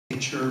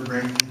picture,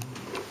 bring,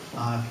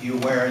 if you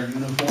wear a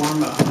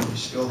uniform, you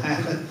still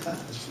have it,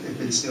 if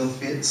it still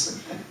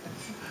fits.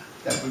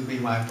 That would be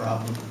my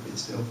problem, if it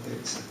still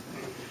fits.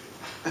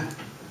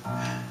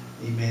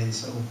 Amen.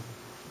 So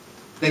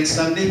next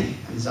Sunday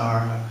is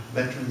our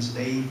Veterans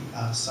Day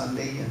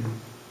Sunday, and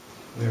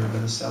we're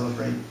going to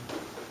celebrate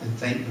and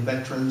thank the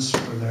veterans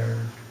for their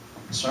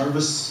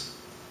service.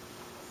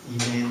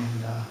 Amen.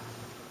 And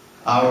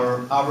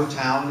our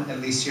town, at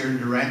least here in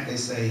Durant, they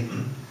say,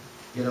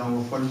 you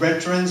know, for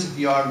veterans, if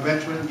you are a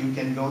veteran, you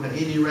can go to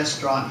any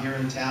restaurant here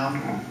in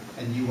town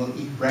and you will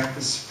eat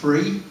breakfast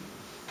free.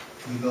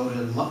 You go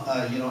to,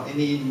 you know,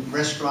 any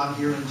restaurant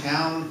here in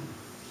town,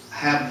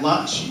 have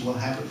lunch, you will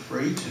have it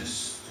free.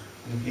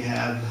 And if you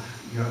have,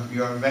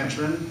 you're a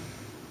veteran,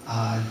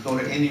 go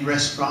to any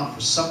restaurant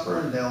for supper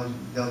and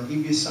they'll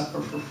give you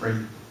supper for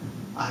free.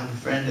 I have a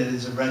friend that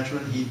is a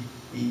veteran. He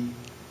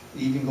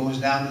even goes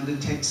down into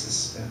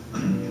Texas to,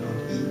 you know,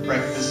 eat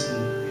breakfast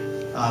and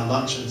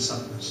lunch and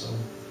supper. So,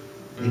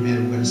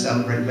 amen. We're going to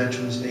celebrate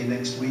Veterans Day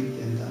next week,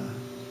 and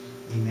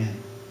amen.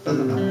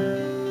 Brother Noah.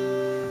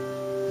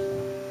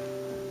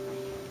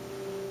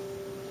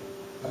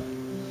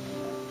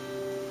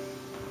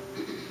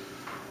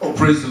 Oh,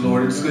 praise the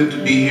Lord. It's good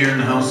to be here in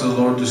the house of the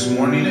Lord this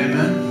morning.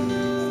 Amen.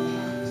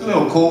 It's a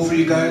little cold for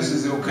you guys.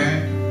 Is it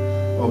okay?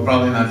 Well,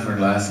 probably not for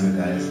Alaska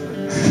guys.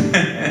 But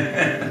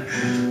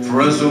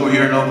for us over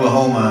here in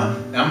Oklahoma,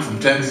 I'm from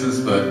Texas,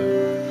 but,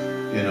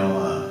 you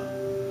know,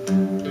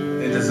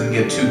 it doesn't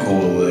get too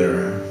cold over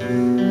there.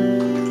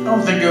 I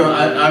don't think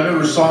I've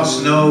ever saw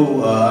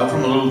snow. I'm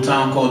from a little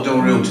town called Del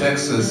Rio,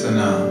 Texas, and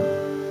I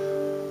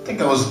think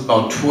I was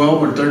about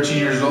 12 or 13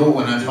 years old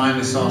when I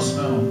finally saw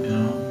snow, you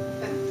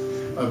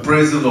know.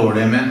 Praise the Lord,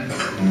 amen.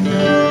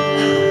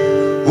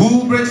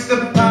 Who breaks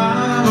the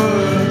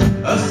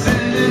power of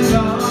sin and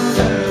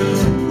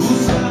darkness?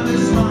 Whose love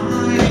is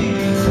mighty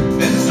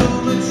and so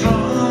much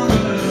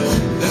stronger?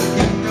 The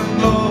King of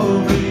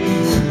glory,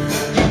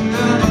 the King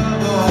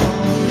of all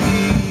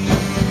kings.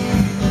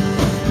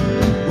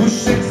 Who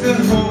shakes the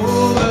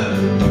whole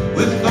earth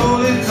with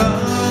golden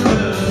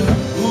thunder?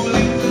 Who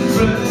leads in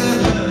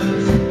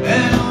presence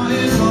and on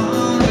in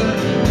wonder?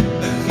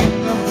 The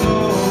King of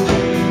glory.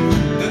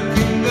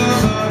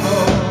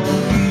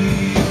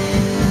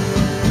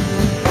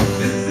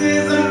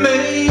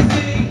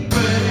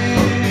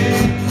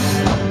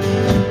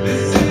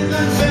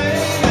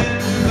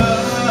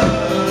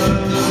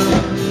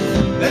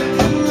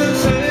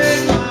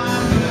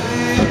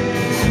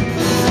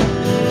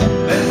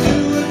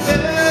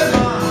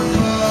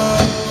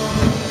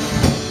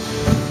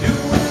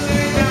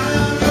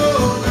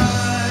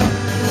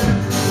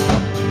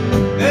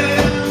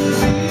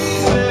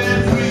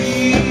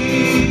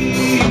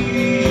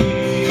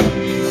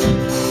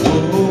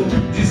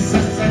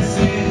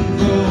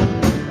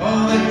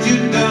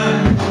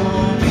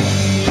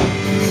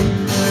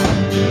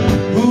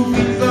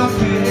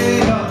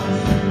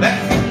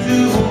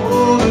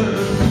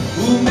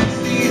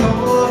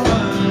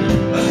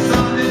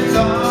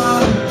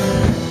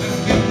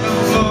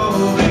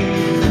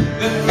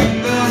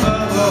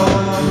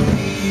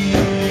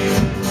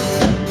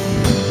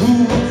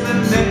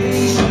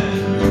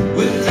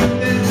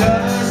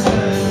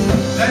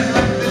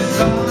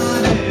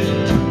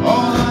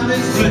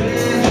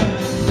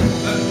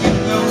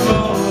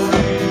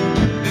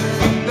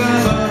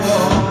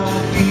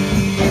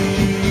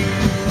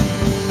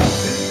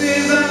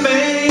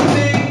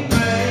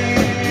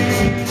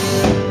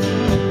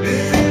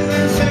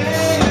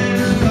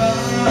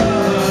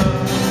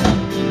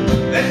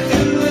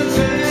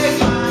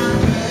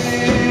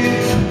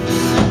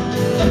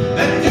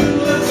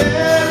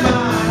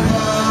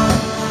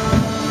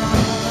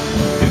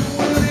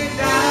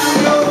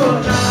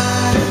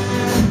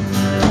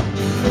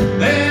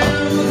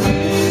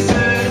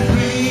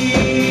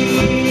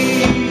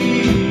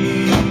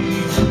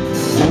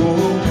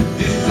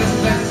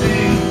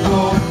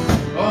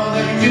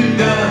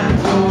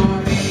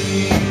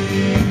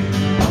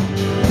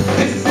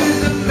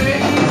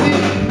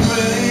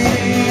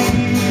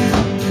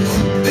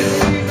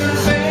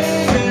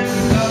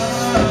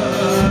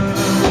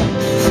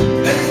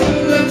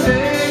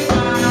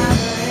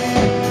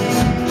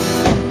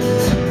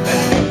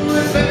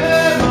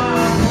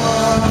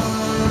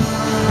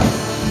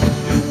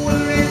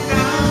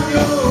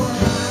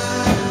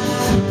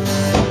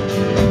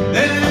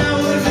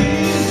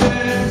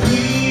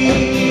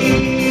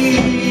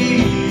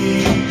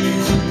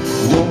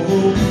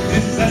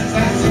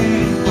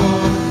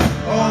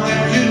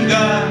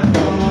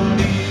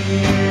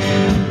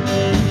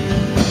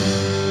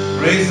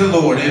 Praise the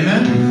Lord,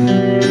 amen.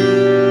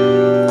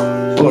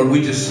 Lord,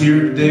 we just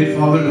here today,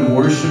 Father, to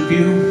worship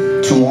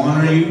you, to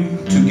honor you,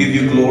 to give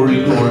you glory,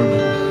 Lord.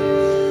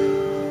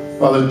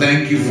 Father,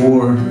 thank you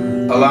for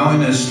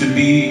allowing us to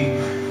be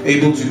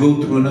able to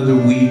go through another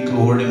week,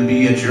 Lord, and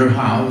be at your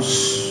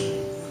house.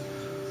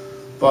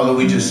 Father,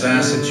 we just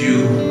ask that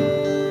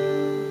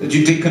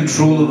you take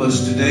control of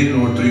us today,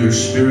 Lord, through your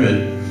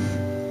Spirit,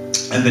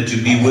 and that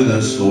you be with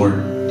us,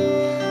 Lord.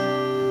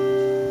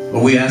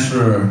 Lord, we ask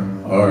for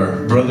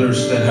our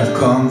brothers that have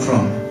come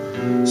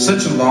from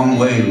such a long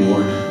way,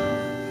 Lord.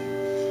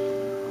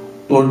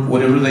 Lord,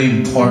 whatever they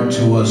impart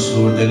to us,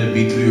 Lord, let it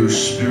be through your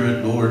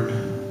Spirit, Lord.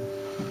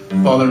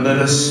 Father, let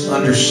us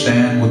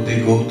understand what they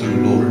go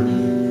through, Lord.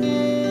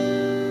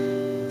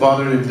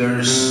 Father, if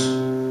there's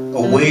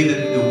a way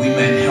that we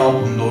may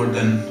help them, Lord,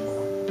 then,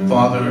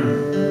 Father,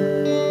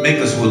 make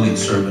us willing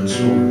servants,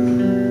 Lord.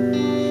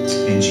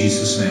 In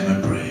Jesus' name I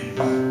pray.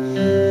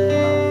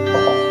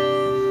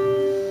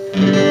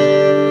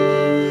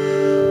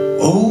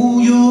 Oh,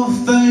 your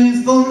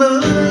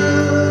faithfulness,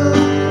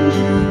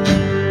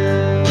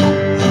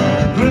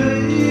 how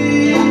great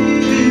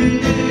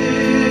it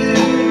is.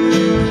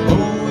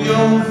 Oh,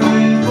 your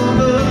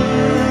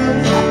faithfulness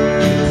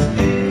is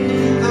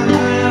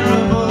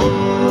incomparable.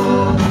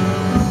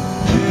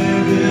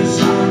 There is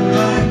none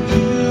like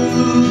you,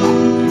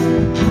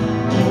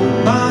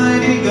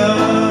 Almighty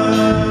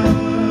God.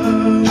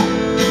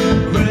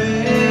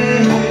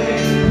 Great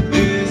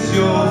is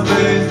your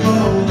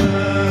faithfulness.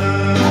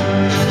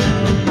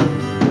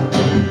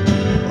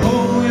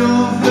 Oh,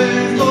 your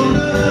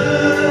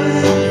faithfulness,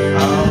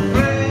 how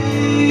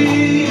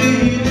great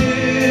it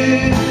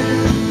is.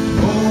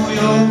 Oh,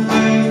 your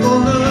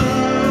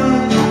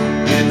faithfulness,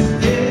 it's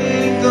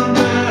incomparable.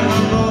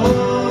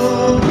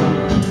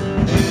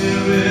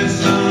 There is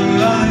none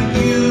like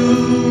you,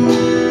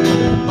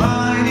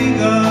 mighty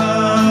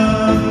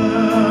God.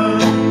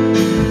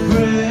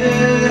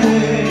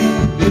 Great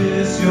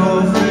is your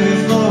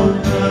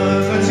faithfulness.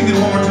 Let's sing it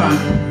one more time.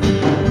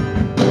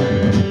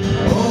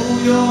 Oh,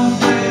 your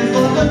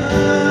faithfulness,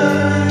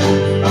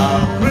 how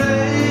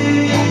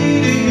great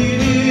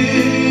it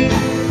is.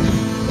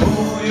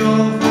 Oh,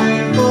 your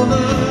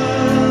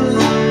faithfulness,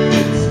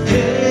 it's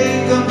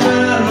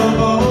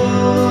incomparable.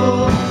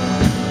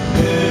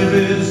 There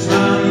is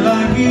none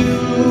like you,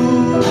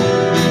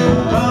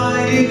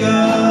 Almighty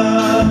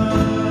God.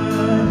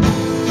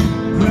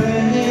 Great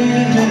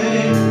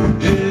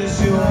is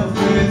your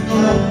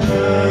faithfulness.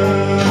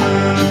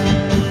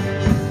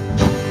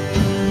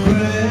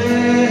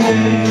 Great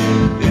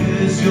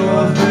is your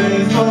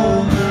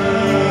faithfulness.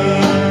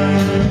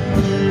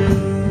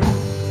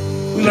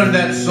 We learned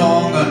that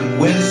song on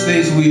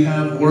Wednesdays. We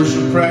have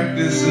worship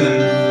practice,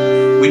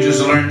 and we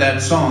just learned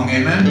that song.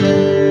 Amen.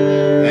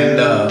 And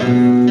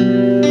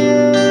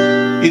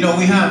you know,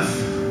 we have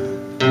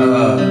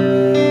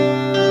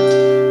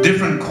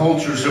different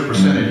cultures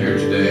represented here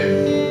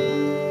today.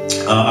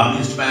 I'm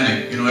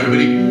Hispanic. You know,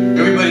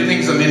 everybody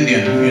thinks I'm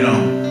Indian. You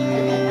know,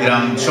 and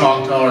I'm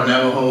Choctaw or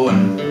Navajo,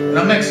 and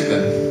I'm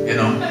Mexican. You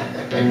know,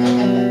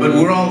 but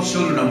we're all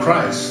children of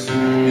Christ.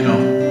 You know,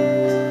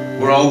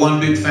 we're all one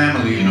big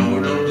family. You know,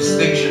 we're no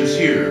distinctions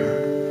here.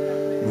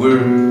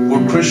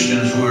 We're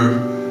Christians.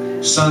 We're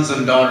sons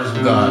and daughters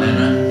of God.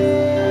 Amen.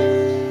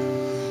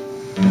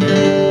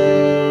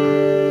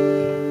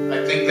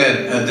 I think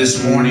that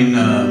this morning,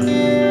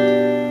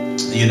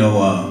 you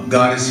know,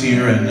 God is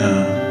here, and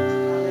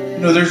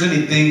you know, if there's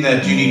anything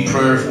that you need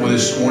prayer for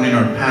this morning,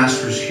 our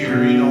pastor's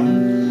here. You know,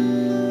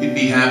 he'd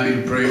be happy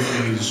to pray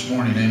for you this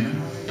morning. Amen.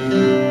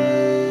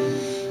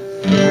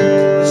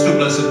 Let's do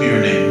blessed be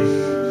your name.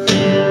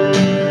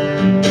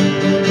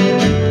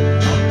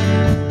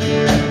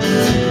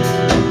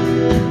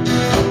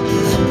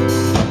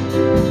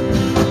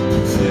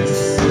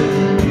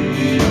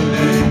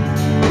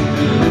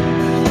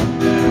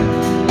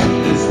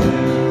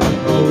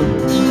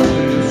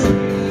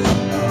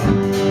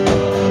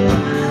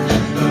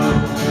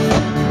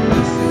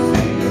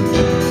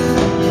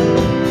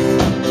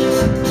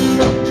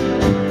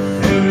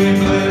 Every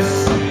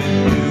blessing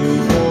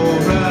you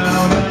pour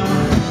out,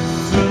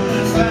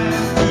 turn back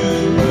to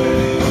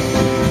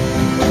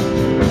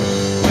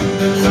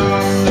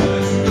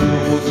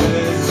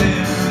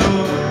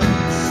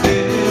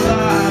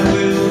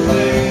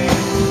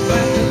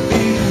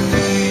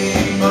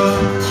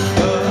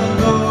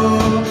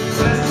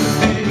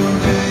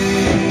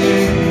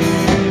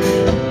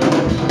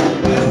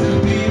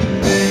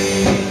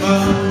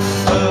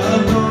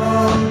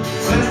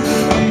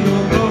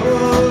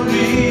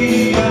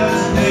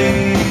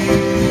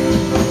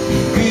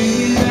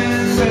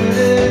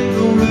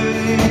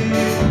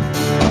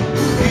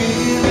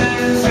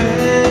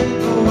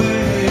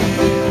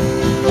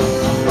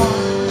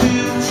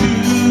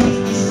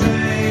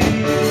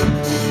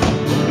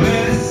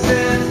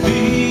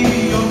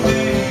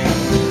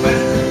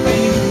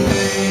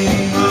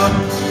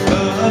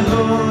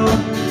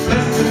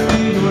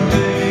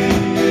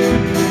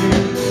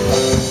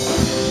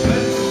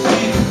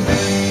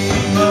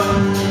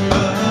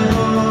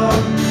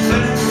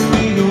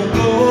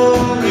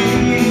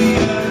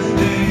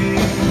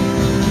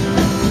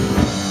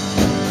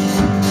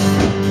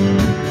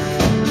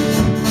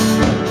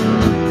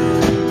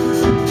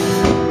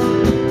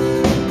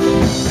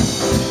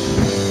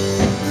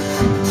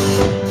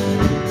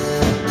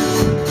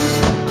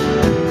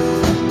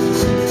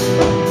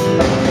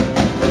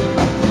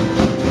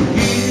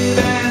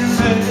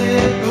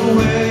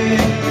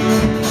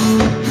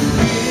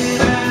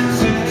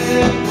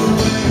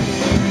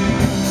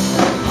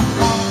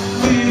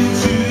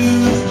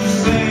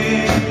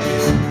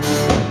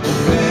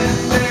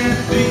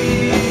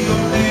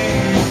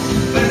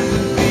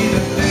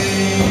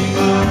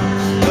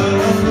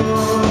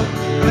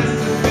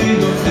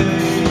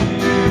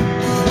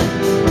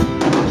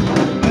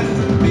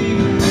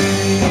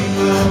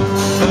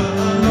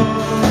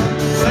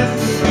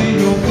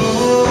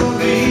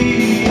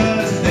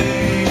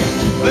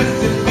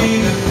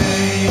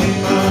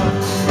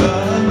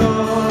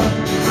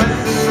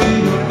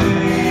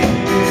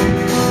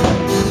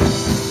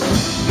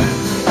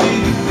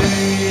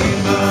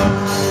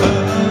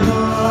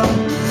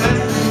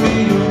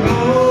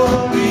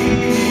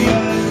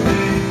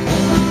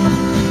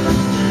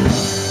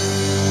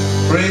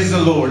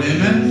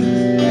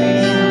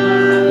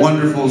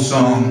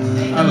song.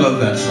 I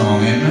love that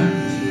song.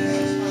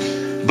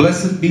 Amen.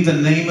 Blessed be the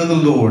name of the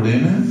Lord.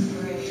 Amen.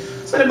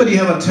 Does anybody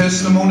have a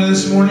testimony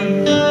this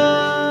morning?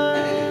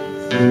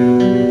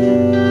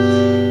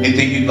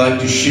 Anything you'd like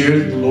to share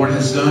that the Lord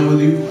has done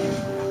with you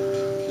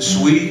this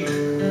week?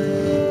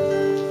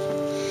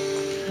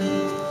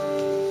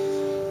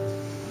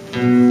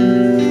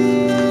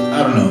 I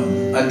don't know.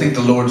 I think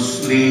the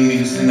Lord's leading me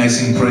to sing. I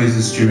sing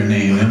praises to your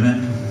name. Amen.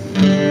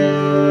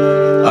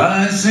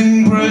 I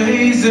sing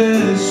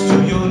praises to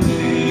your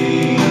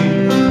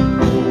name,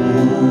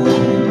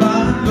 oh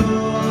my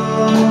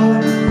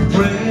Lord,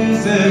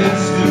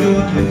 praises to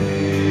your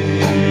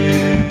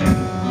name,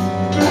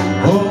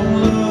 oh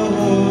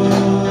Lord,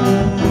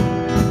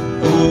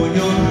 oh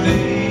your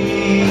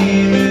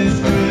name is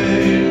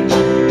great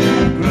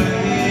and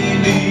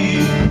greatly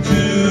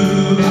to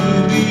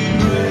be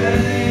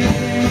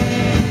praised.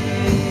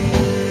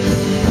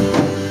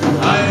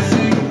 I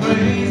sing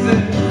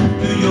praises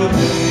to your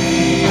name.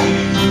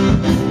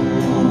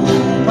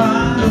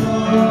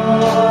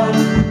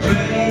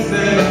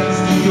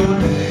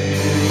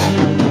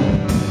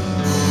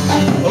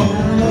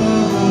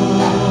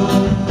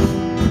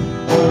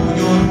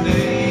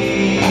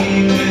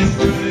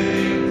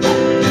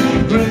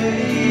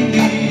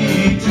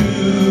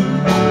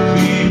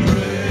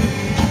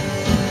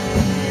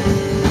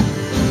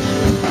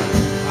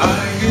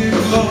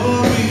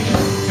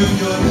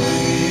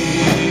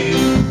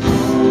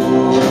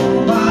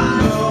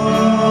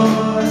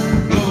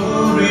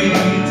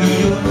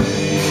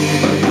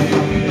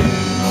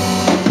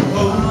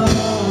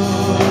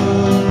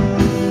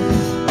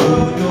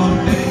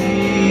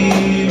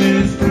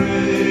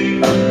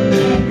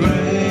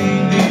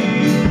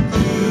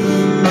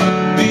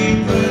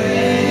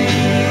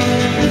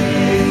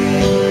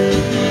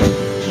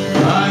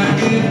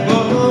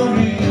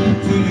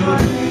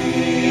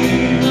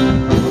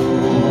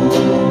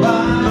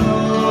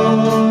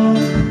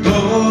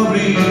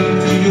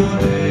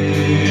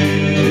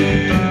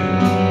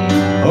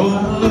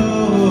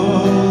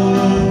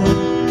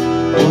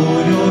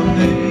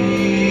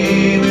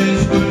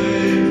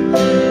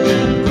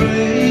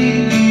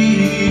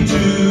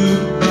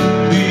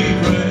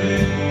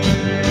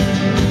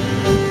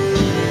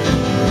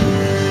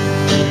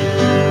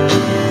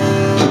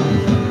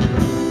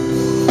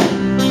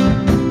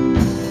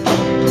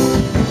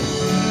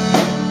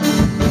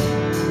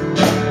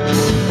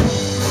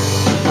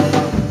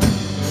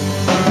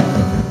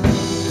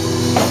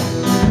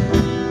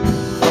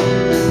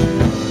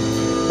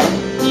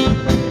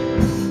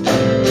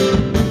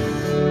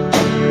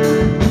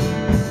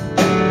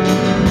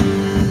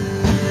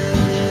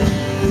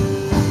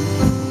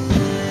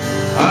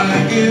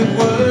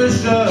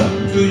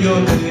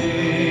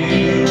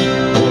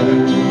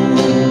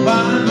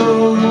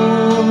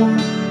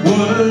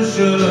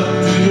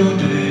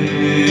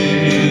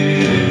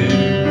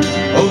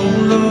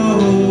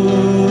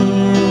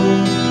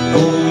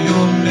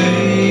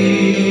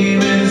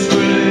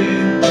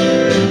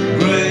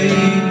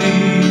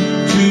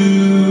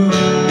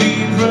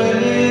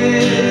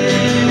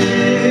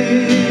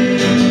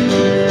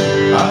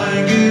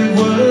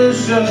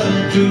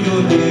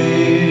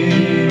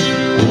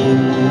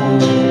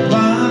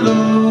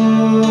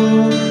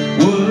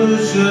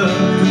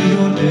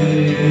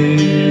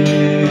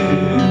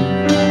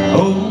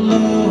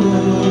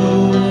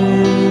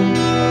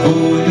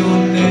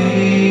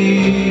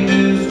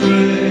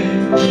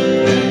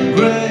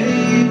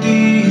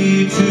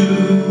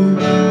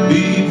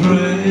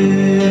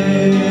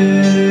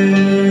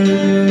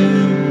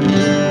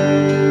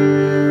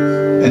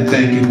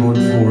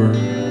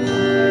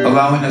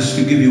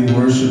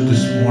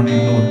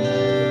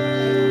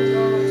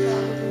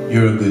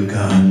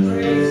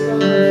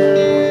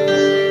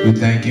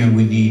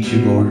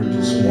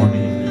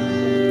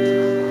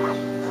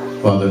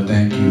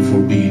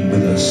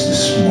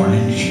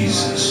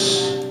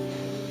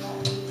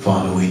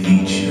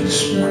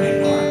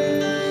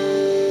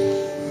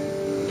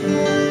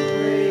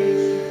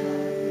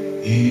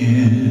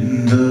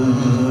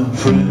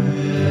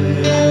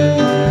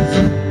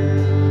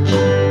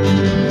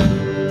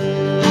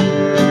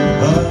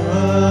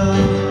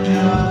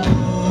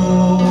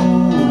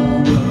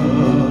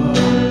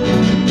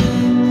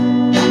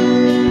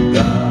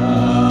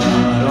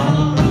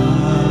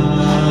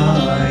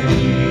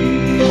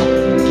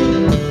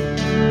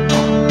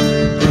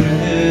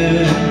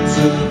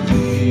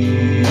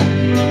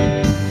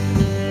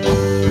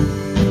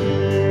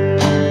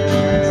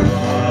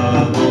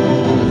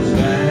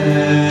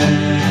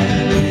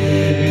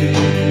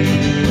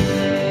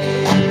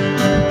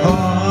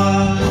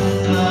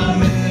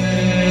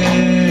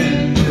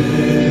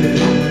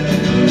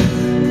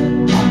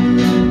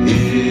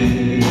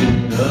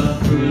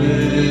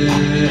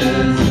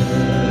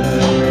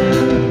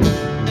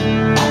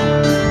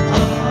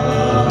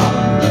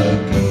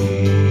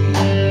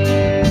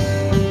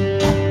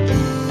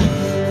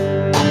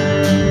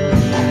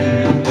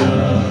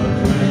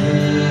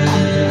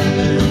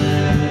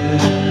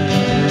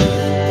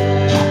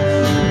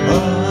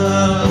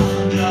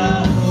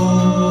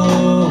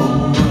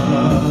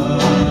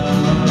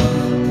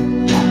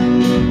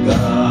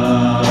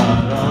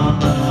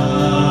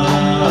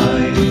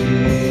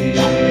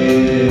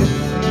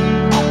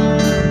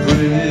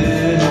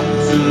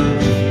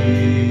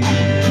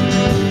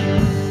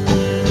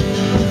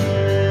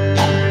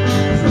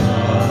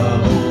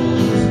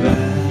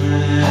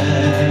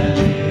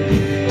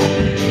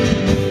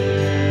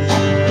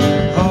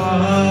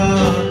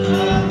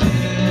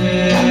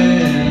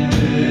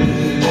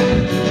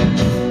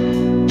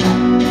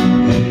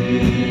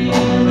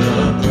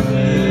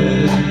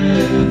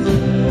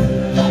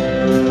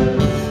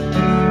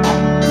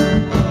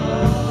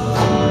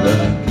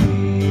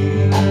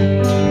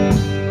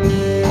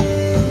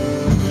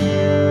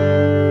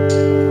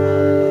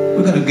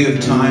 give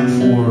time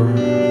for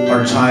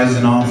our tithes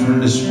and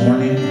offering this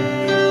morning.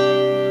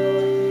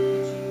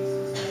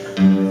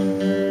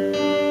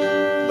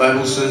 The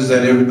Bible says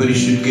that everybody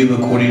should give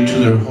according to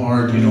their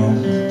heart, you know.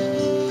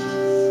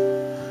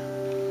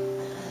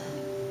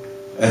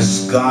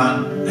 As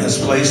God has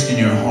placed in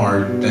your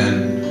heart,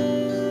 then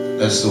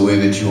that's the way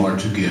that you are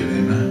to give.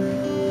 Amen.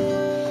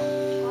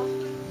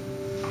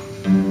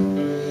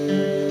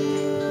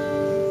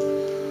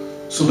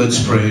 So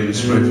let's pray.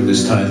 Let's pray for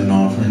this tithe and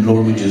offering.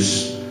 Lord, we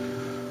just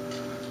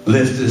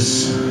lift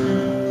this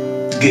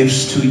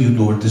gifts to you,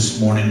 Lord, this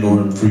morning,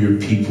 Lord, for your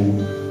people.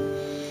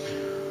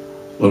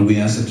 Lord,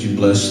 we ask that you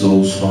bless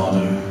those,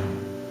 Father,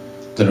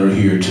 that are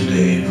here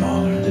today,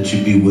 Father, that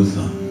you be with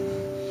them.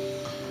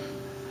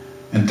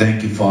 And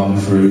thank you, Father,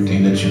 for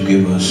everything that you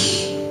give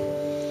us.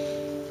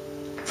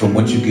 From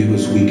what you give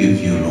us, we give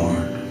you,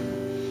 Lord.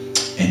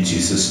 In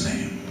Jesus'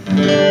 name.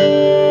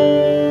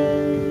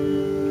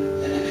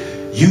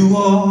 You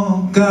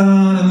are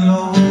God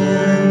alone,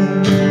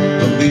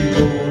 but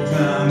before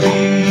time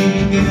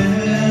began,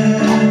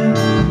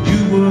 you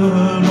were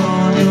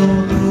on your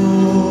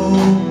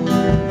throne.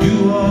 You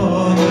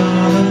are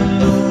God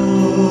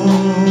alone,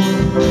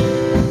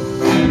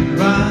 and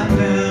right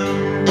now,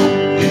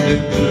 in the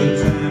good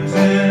times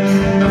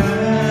and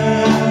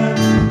bad,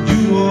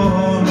 you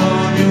are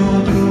on your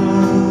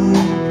throne.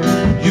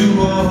 You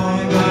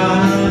are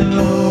God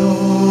alone.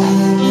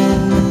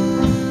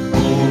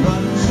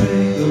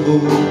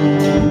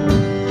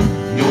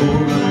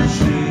 You're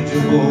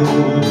unchangeable,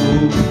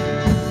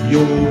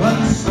 you're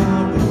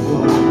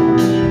unstoppable,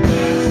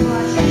 that's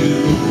what you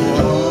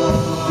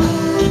are.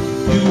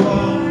 You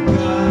are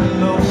God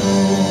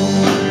alone,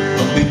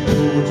 but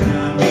before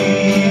time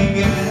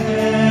began,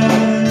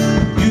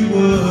 you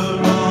were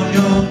on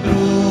your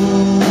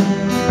throne.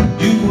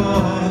 You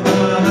are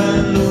God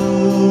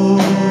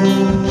alone,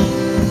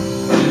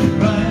 and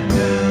right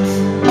now,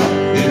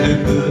 in the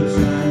good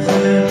times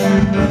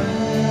and bad,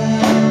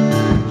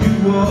 you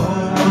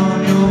are on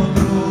your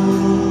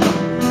throne.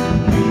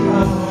 You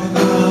are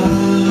God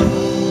alone.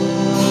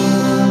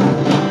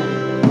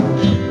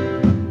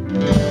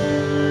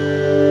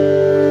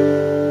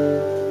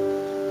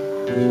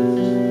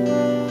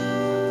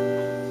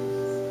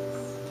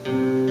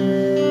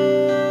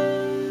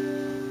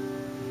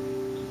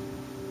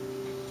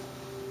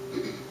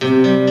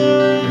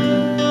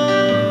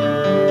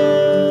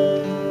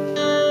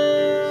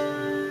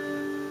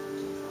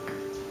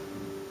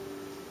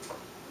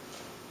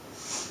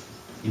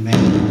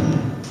 Amen.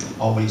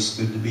 Always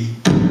good to be,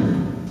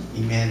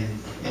 amen,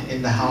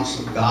 in the house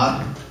of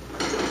God.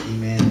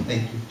 Amen.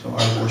 Thank you to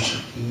our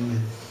worship team.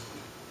 And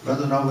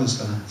Brother Noah is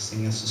going to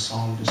sing us a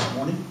song this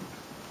morning.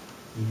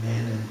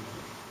 Amen.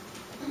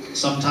 And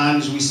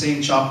sometimes we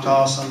sing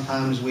Choctaw,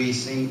 sometimes we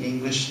sing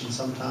English, and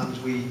sometimes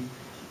we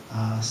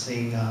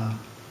sing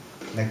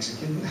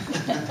Mexican.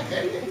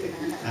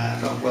 I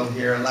don't know if we'll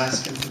hear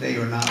Alaskan today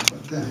or not,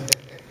 but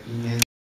amen.